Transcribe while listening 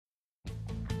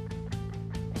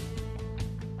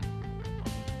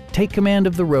Take command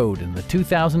of the road in the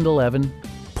 2011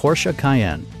 Porsche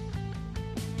Cayenne.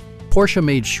 Porsche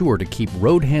made sure to keep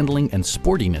road handling and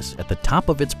sportiness at the top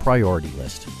of its priority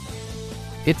list.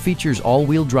 It features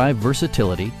all-wheel drive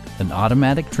versatility, an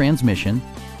automatic transmission,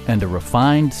 and a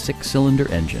refined 6-cylinder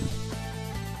engine.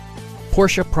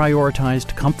 Porsche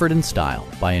prioritized comfort and style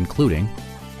by including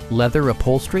leather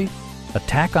upholstery, a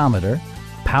tachometer,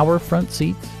 power front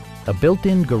seats, a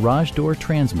built-in garage door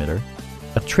transmitter,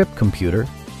 a trip computer,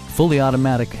 fully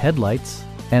automatic headlights,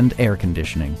 and air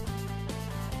conditioning.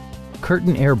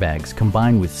 Curtain airbags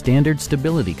combine with standard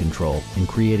stability control in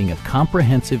creating a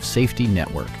comprehensive safety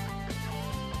network.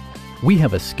 We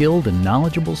have a skilled and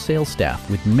knowledgeable sales staff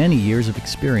with many years of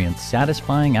experience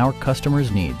satisfying our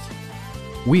customers' needs.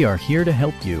 We are here to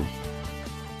help you